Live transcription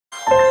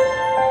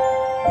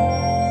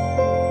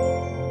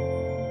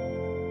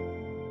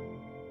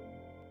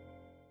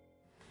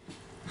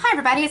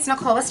everybody, it's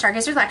Nicole with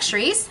Stargazer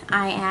Luxuries.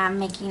 I am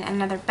making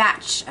another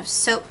batch of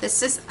soap.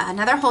 This is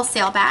another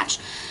wholesale batch.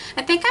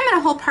 I think I'm going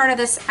to hold part of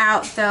this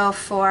out though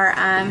for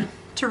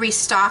to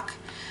restock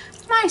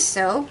my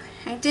soap.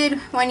 I did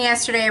one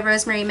yesterday,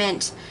 rosemary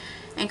mint,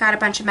 and got a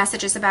bunch of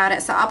messages about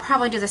it, so I'll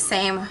probably do the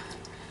same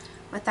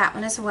with that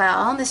one as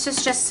well. This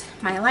is just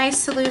my lye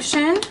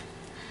solution.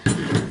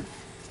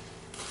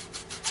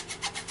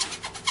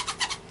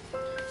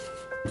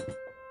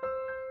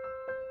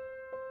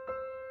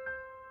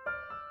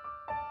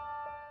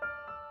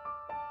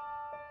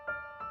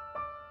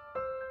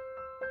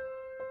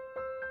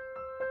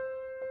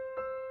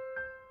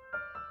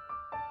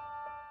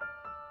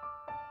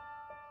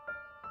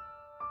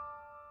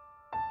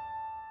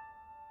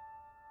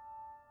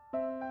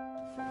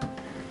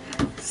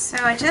 So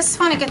I just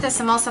want to get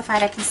this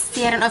emulsified. I can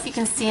see, I don't know if you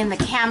can see in the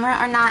camera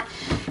or not,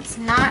 it's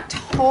not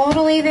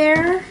totally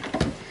there,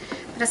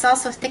 but it's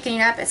also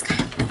thickening up. It's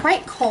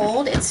quite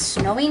cold. It's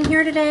snowing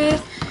here today,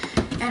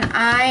 and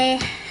I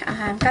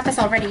got this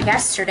already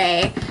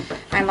yesterday,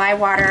 my lye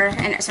water,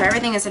 and so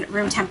everything is at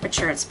room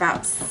temperature. It's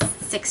about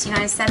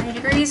 69, 70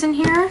 degrees in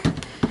here,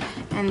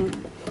 and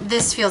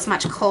this feels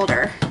much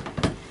colder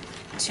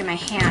to my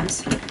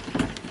hands.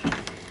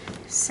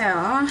 So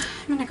I'm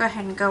going to go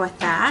ahead and go with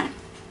that.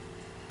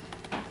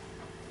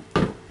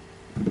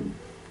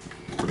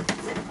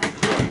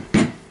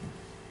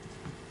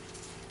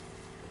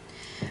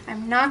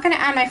 I'm not going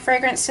to add my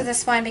fragrance to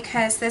this one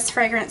because this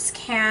fragrance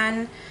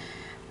can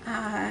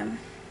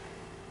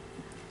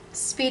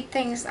speed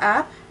things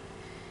up,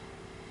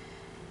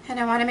 and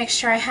I want to make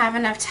sure I have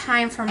enough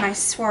time for my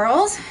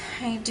swirls.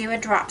 I do a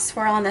drop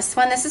swirl on this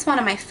one. This is one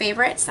of my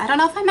favorites. I don't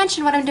know if I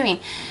mentioned what I'm doing.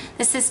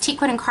 This is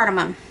Teakwood and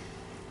Cardamom.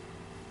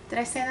 Did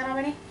I say that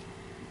already?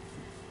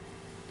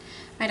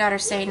 My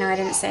daughter's saying no, I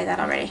didn't say that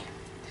already.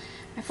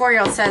 My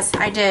 4-year-old says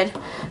I did,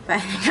 but I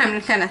think I'm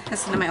going to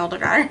listen to my older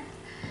daughter.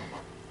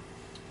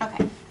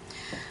 Okay,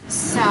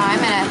 so I'm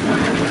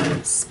going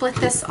to split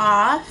this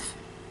off.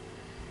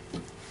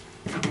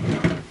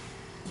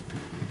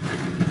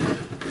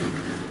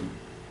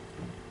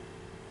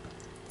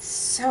 It's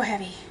so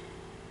heavy.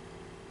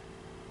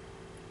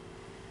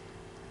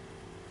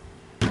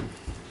 I'm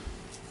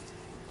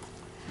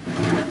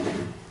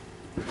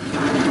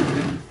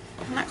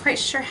not quite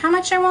sure how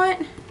much I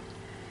want.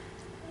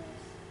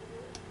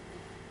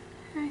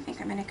 I think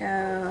I'm going to go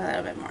a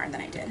little bit more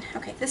than I did.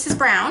 Okay, this is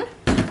brown.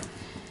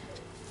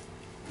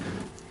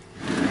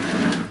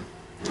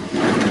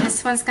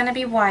 This one's going to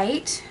be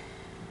white,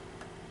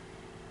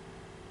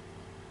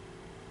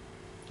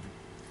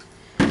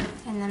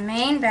 and the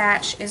main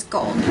batch is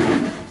gold.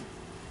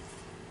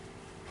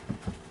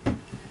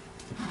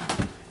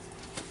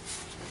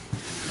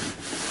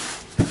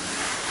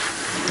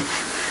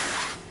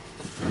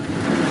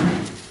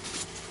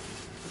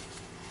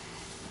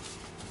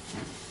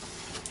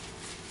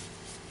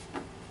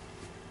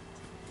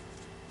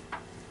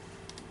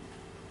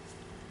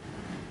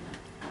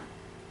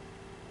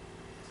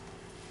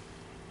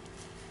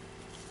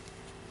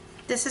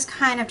 This is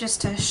kind of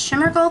just a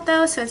shimmer gold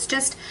though, so it's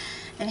just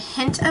a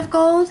hint of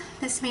gold.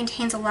 This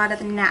maintains a lot of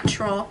the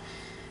natural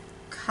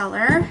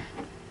color.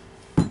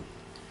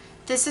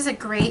 This is a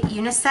great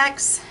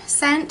unisex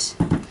scent.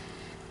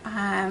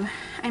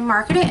 I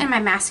market it in my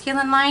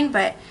masculine line,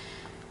 but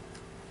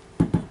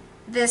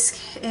this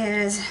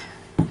is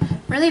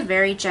really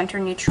very gender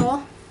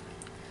neutral.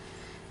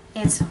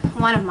 It's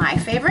one of my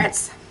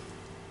favorites.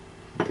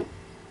 You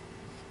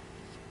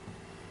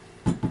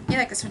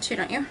like this one too,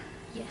 don't you?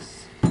 Yes.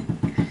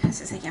 This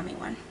is a yummy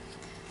one.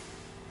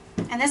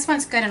 And this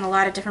one's good in a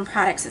lot of different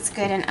products. It's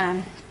good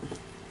in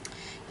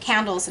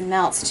candles and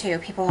melts too.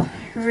 People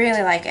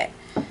really like it.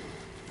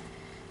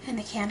 And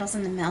the candles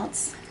and the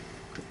melts.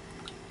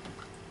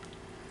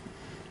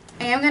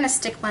 I am going to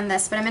stick blend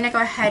this, but I'm going to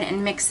go ahead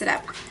and mix it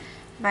up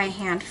by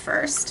hand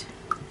first,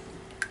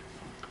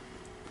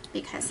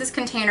 because this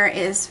container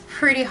is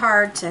pretty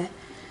hard to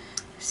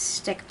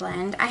stick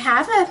blend. I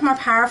have a more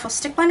powerful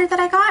stick blender that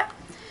I got,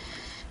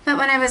 but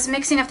when I was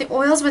mixing up the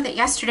oils with it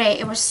yesterday,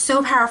 it was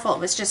so powerful, it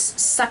was just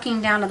sucking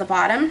down to the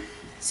bottom.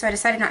 So I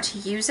decided not to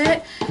use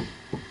it,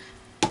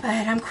 but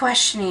I'm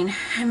questioning.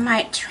 I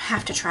might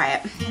have to try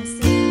it and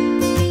see.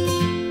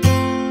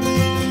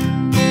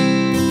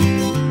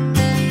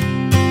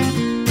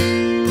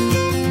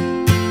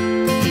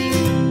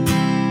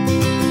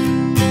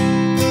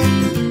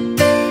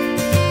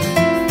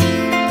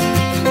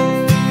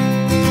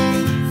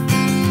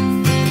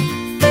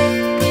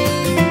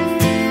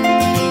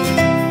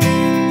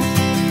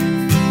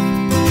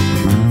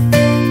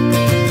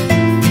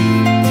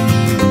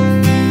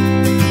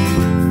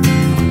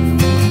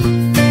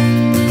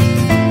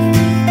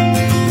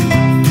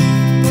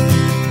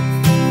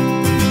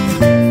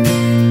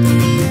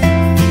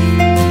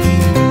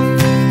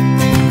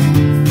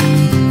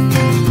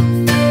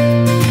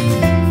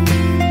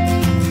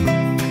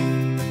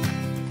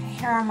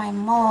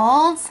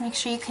 Make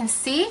sure you can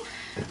see.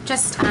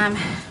 Just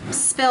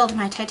spilled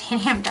my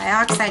titanium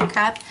dioxide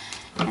cup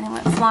and it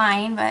went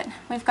flying, but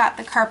we've got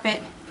the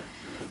carpet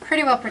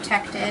pretty well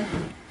protected.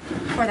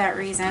 Of for that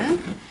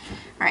reason.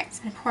 Alright,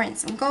 so I'm going to pour in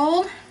some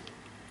gold.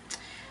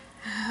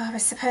 Oh, I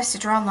was supposed to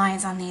draw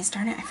lines on these.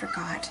 Darn it, I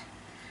forgot.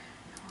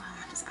 Well,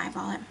 I'll just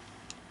eyeball it.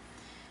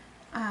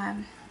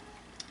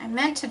 I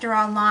meant to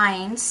draw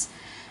lines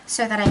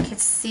so that I could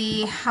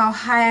see how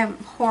high I'm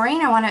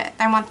pouring. I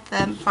want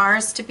the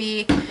bars to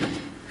be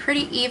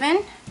pretty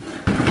even.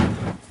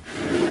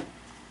 I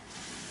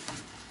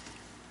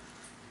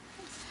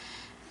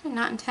did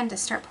not intend to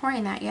start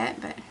pouring that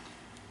yet, but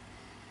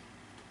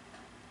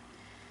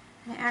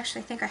I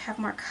actually think I have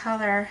more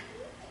color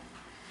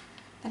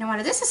than I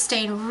wanted. This is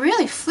staying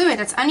really fluid.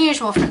 That's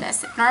unusual for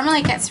this. It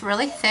normally gets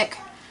really thick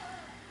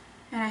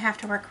and I have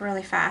to work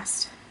really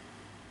fast.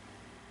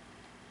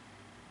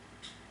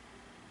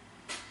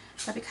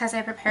 But because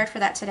I prepared for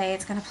that today,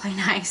 it's going to play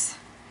nice.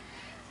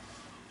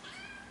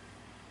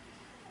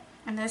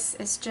 And this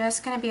is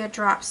just going to be a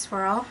drop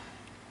swirl.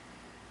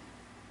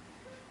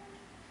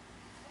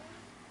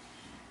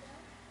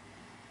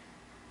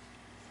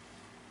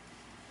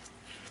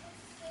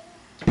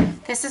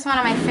 This is one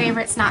of my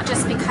favorites, not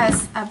just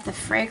because of the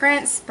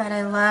fragrance, but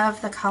I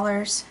love the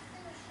colors.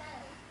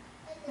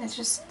 It's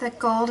just the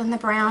gold and the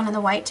brown and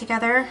the white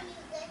together.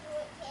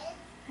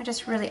 They're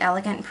just really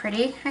elegant and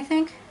pretty, I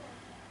think.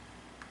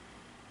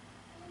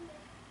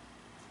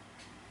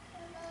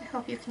 I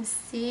hope you can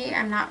see.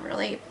 I'm not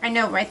really, I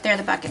know right there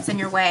the bucket's in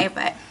your way,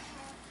 but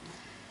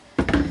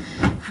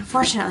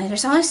unfortunately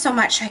there's only so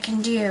much I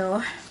can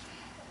do.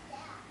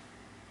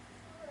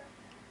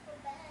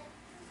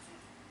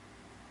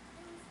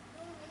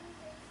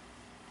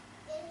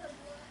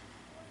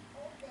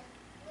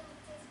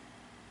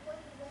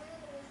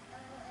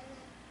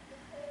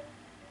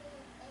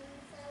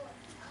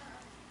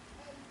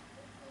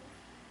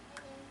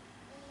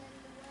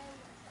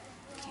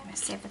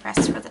 Save the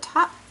rest for the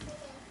top.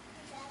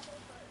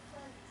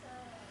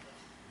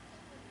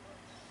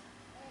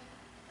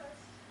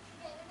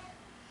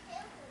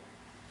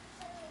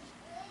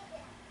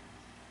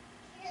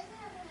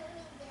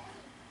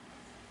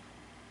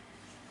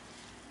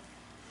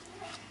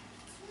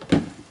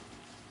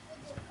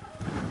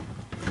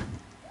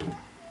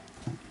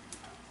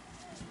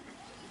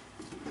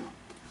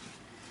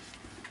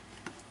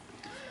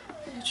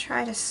 I'm going to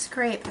try to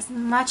scrape as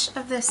much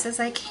of this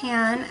as I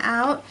can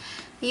out.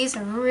 These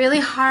are really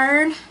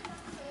hard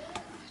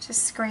to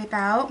scrape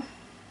out.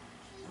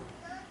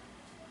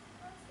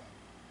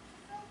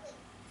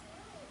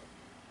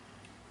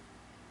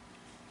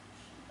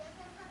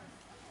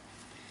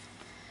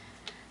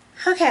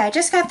 Okay, I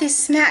just got these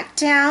smacked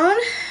down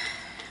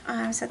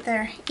so that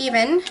they're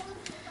even,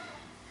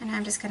 and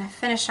I'm just going to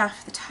finish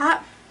off the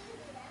top.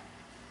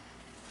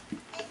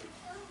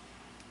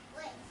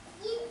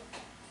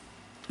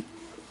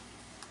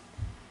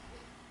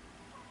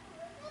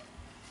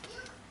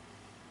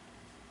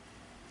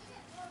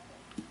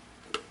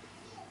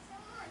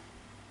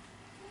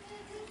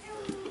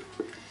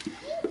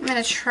 I'm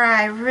going to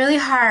try really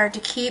hard to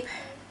keep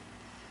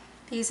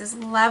these as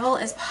level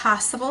as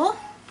possible.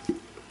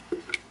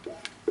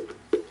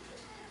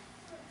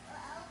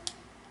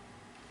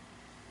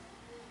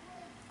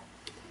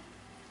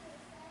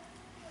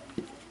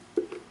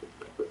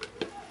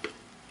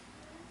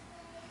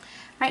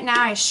 Right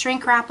now I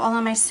shrink wrap all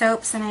of my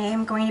soaps, and I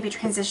am going to be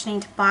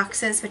transitioning to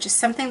boxes, which is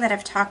something that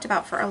I've talked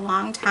about for a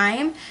long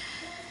time.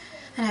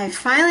 And I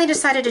finally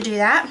decided to do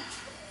that.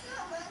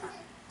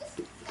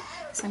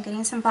 So I'm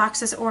getting some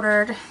boxes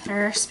ordered that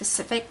are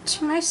specific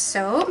to my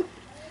soap.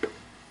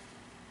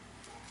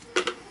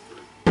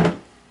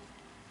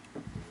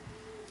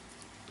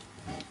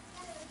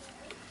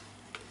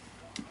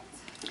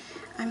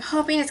 I'm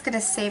hoping it's going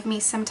to save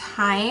me some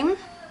time.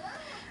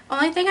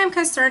 Only thing I'm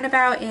concerned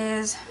about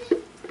is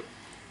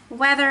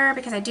weather,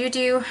 because I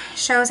do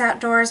shows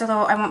outdoors,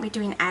 although I won't be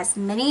doing as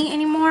many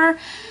anymore.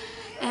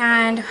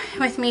 And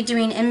with me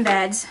doing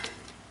embeds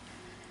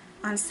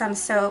on some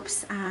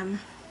soaps,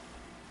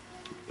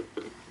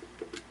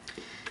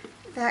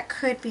 that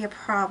could be a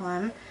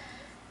problem.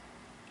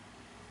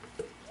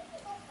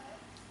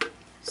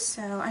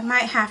 So I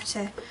might have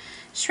to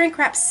shrink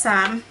wrap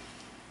some.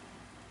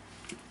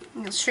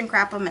 Shrink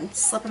wrap them and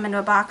slip them into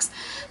a box.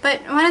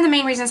 But one of the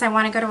main reasons I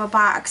want to go to a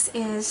box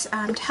is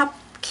to help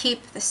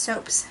keep the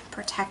soaps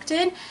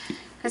protected,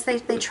 because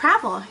they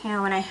travel. You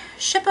know, when I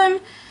ship them,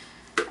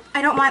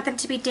 I don't want them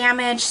to be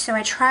damaged, so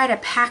I try to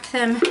pack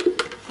them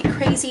like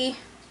crazy.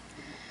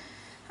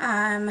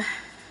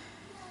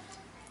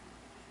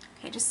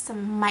 Okay, just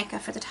some mica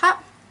for the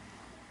top.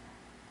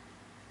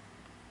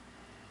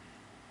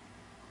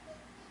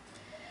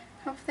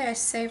 Hopefully I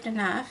saved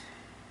enough.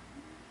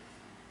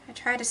 I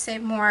try to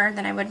save more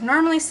than I would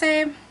normally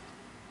save.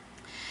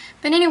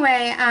 But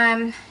anyway,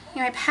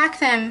 you know, I pack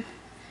them,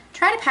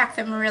 try to pack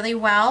them really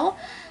well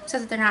so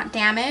that they're not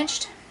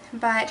damaged.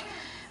 But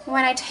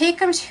when I take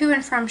them to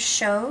and from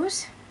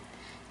shows,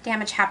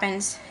 damage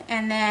happens,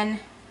 and then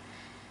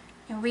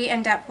we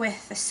end up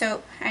with the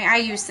soap. I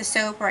use the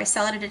soap, or I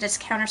sell it at a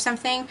discount or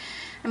something.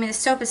 I mean, the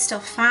soap is still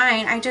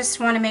fine. I just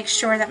want to make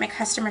sure that my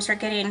customers are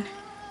getting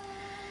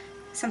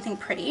something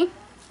pretty.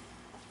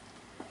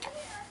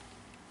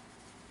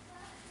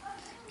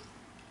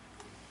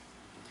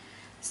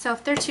 So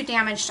if they're too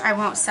damaged, I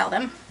won't sell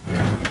them.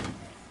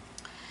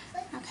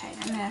 Okay,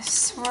 I'm going to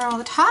swirl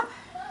the top.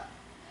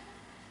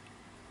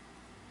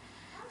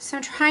 So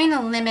I'm trying to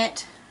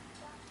limit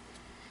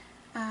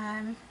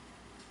how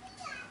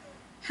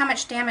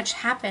much damage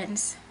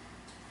happens.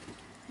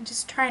 I'm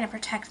just trying to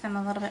protect them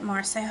a little bit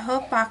more. So I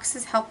hope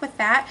boxes help with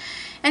that.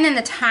 And then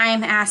the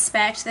time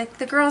aspect.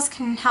 The girls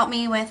can help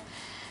me with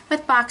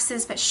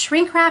boxes, but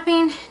shrink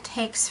wrapping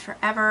takes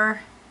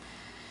forever.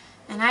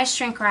 And I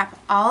shrink wrap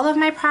all of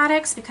my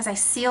products because I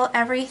seal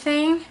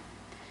everything.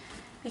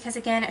 Because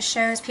again, it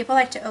shows people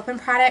like to open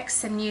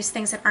products and use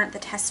things that aren't the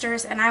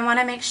testers. And I want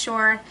to make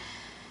sure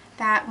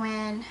that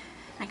when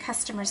my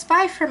customers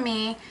buy from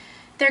me,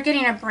 they're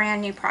getting a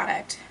brand new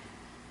product.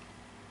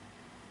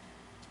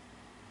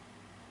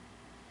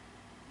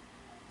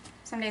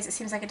 Some days it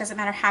seems like it doesn't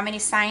matter how many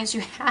signs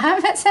you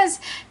have that says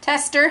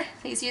tester,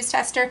 please use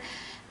tester.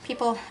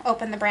 People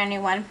open the brand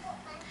new one.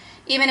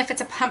 Even if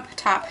it's a pump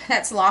top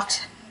that's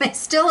locked, they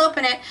still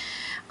open it.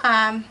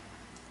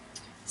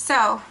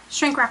 So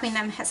shrink wrapping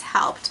them has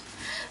helped.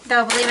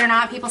 Though, believe it or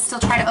not, people still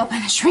try to open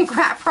a shrink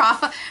wrap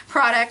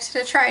product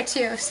to try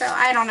too. So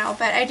I don't know,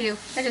 but I do.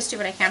 I just do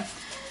what I can.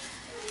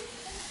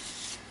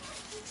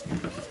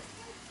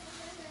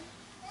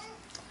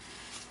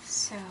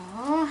 So,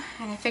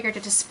 and I figured to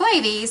display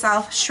these,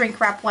 I'll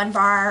shrink wrap one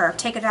bar or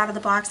take it out of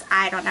the box.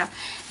 I don't know.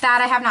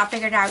 That I have not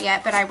figured out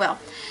yet, but I will.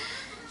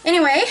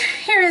 Anyway,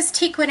 here is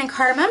Teakwood and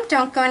Cardamom.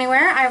 Don't go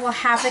anywhere. I will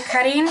have the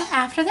cutting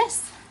after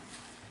this.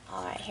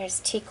 Alright, here's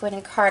Teakwood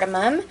and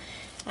Cardamom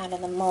out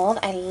of the mold.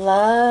 I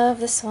love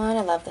this one.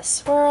 I love the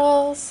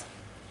swirls.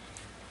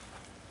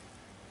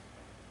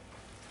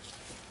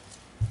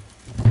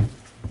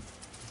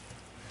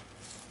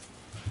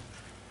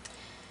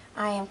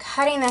 I am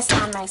cutting this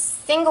on my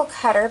single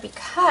cutter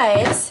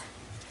because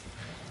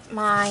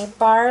my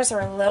bars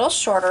are a little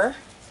shorter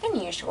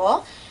than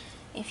usual.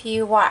 If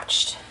you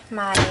watched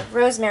my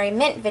rosemary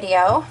mint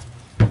video,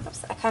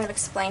 oops, I kind of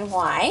explained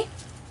why.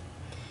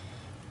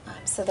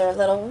 So they're a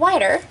little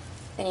wider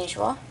than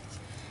usual.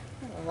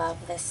 I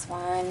love this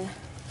one.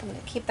 I'm going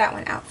to keep that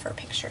one out for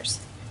pictures.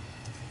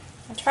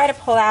 I'll try to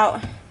pull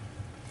out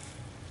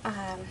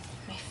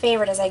my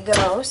favorite as I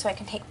go so I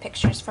can take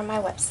pictures from my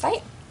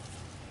website.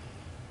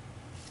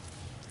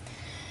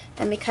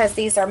 And because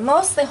these are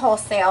mostly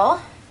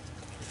wholesale,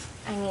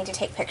 I need to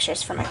take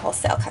pictures for my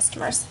wholesale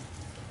customers.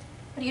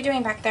 What are you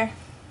doing back there?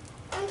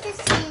 I'm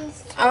just sitting in the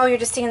chair. Oh, you're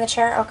just sitting in the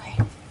chair? Okay.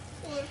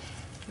 Yeah.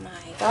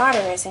 My daughter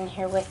is in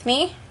here with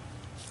me.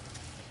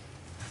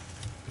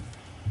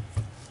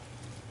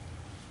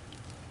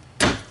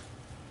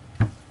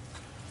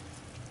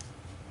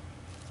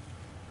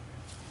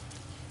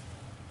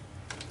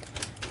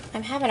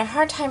 I'm having a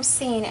hard time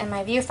seeing in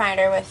my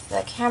viewfinder with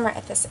the camera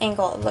at this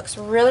angle. It looks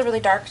really, really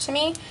dark to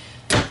me.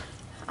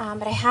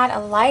 But I had a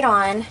light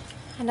on,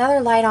 another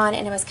light on,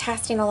 and it was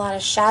casting a lot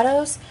of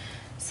shadows.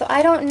 So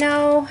I don't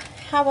know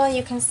how well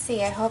you can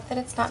see. I hope that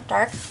it's not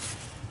dark.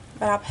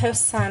 But I'll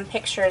post some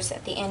pictures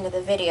at the end of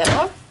the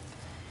video.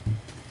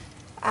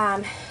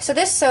 So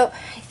this soap,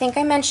 I think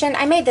I mentioned,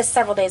 I made this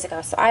several days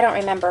ago, so I don't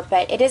remember,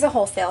 but it is a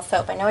wholesale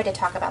soap. I know I did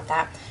talk about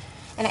that.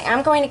 And I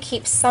am going to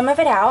keep some of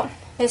it out.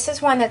 This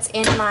is one that's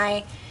in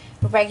my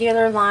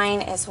regular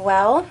line as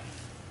well.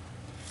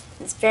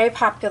 It's very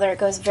popular. It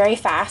goes very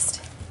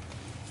fast.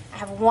 I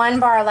have one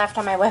bar left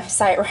on my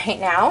website right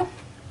now.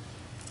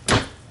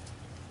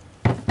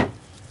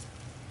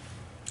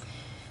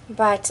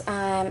 But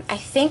I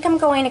think I'm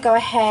going to go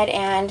ahead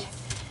and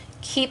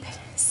keep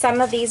some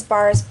of these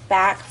bars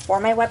back for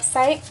my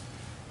website.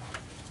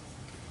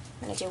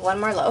 I'm going to do one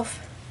more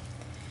loaf.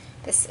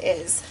 This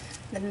is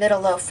the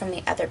middle loaf from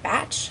the other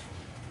batch.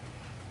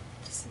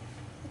 It's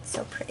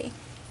so pretty.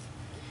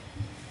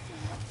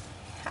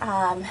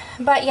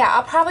 But yeah,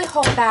 I'll probably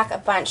hold back a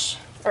bunch,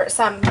 or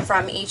some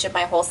from each of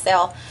my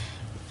wholesale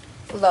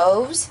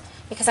loaves,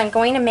 because I'm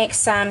going to make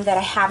some that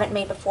I haven't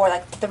made before,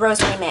 like the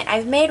rosemary mint.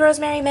 I've made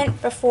rosemary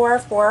mint before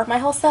for my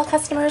wholesale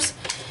customers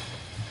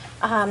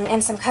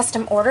and some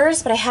custom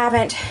orders, but I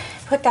haven't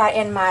put that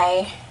in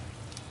my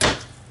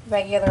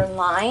regular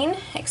line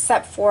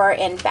except for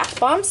in bath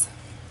bombs.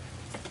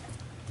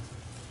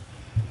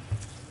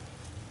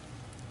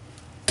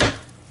 That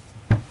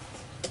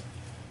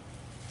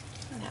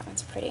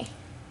one's pretty.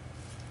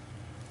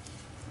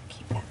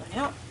 Keep that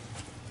one out.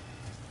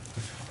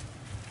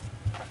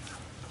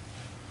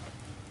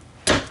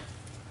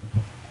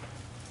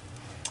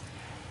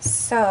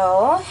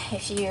 So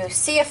if you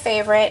see a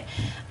favorite,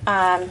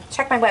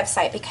 check my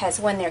website, because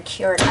when they're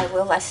cured I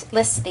will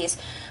list these,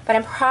 but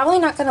I'm probably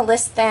not going to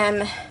list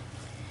them.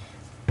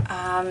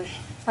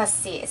 Let's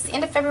see, it's the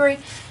end of February.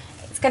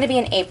 It's going to be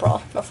in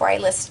April before I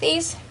list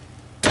these,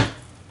 I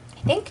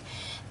think.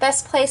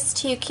 Best place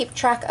to keep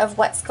track of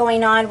what's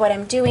going on, what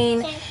I'm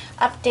doing,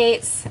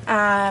 updates,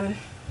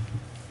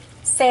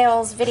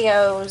 sales,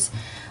 videos,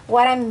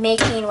 what I'm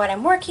making, what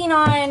I'm working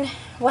on,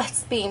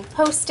 what's being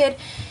posted,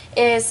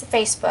 is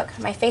Facebook.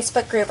 My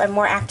Facebook group, I'm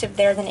more active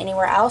there than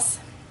anywhere else.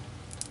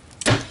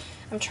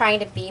 I'm trying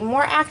to be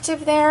more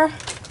active there.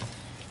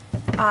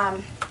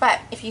 But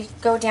if you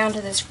go down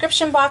to the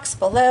description box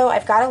below,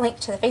 I've got a link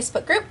to the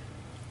Facebook group.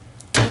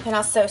 You can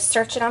also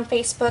search it on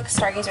Facebook,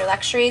 Stargazer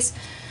Luxuries.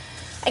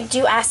 I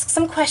do ask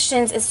some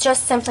questions. It's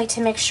just simply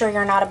to make sure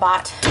you're not a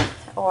bot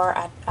or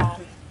a,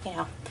 you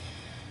know,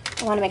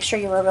 I want to make sure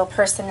you're a real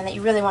person and that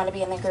you really want to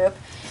be in the group.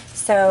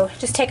 So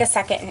just take a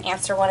second and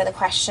answer one of the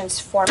questions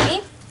for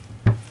me.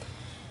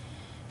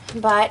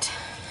 But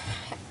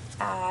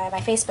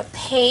my Facebook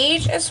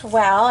page as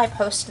well, I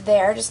post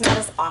there, just not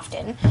as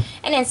often,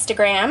 and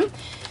Instagram.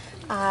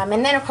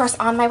 And then, of course,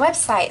 on my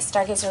website,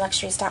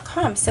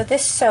 stargazerluxuries.com. So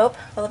this soap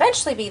will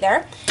eventually be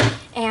there,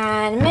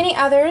 and many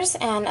others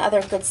and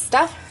other good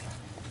stuff.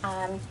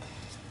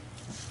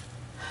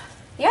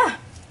 Yeah,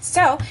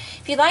 so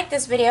if you like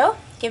this video,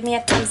 give me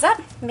a thumbs up,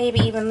 maybe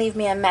even leave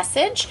me a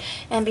message,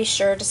 and be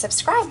sure to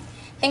subscribe.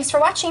 Thanks for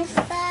watching.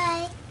 Bye.